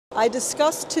I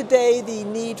discussed today the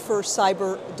need for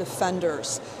cyber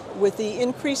defenders. With the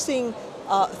increasing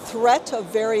threat of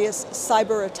various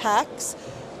cyber attacks,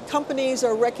 companies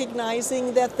are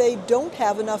recognizing that they don't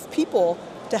have enough people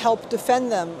to help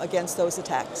defend them against those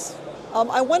attacks.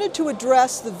 I wanted to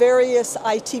address the various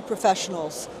IT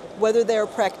professionals, whether they're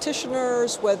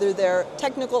practitioners, whether they're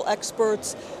technical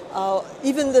experts,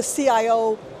 even the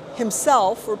CIO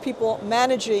himself, or people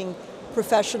managing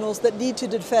professionals that need to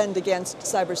defend against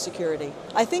cybersecurity.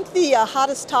 I think the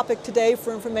hottest topic today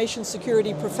for information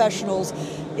security professionals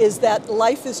is that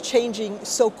life is changing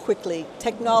so quickly.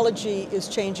 Technology is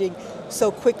changing so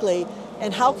quickly.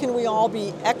 And how can we all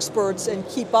be experts and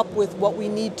keep up with what we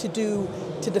need to do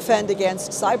to defend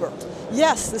against cyber?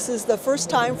 Yes, this is the first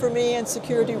time for me in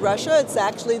Security Russia. It's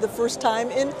actually the first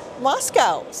time in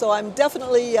Moscow. So I'm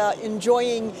definitely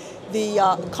enjoying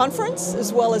the conference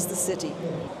as well as the city.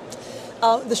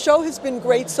 The show has been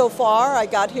great so far. I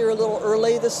got here a little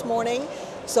early this morning,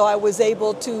 so I was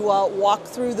able to walk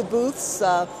through the booths.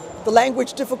 The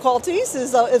language difficulties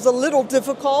is a little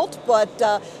difficult, but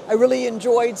I really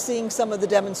enjoyed seeing some of the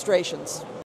demonstrations.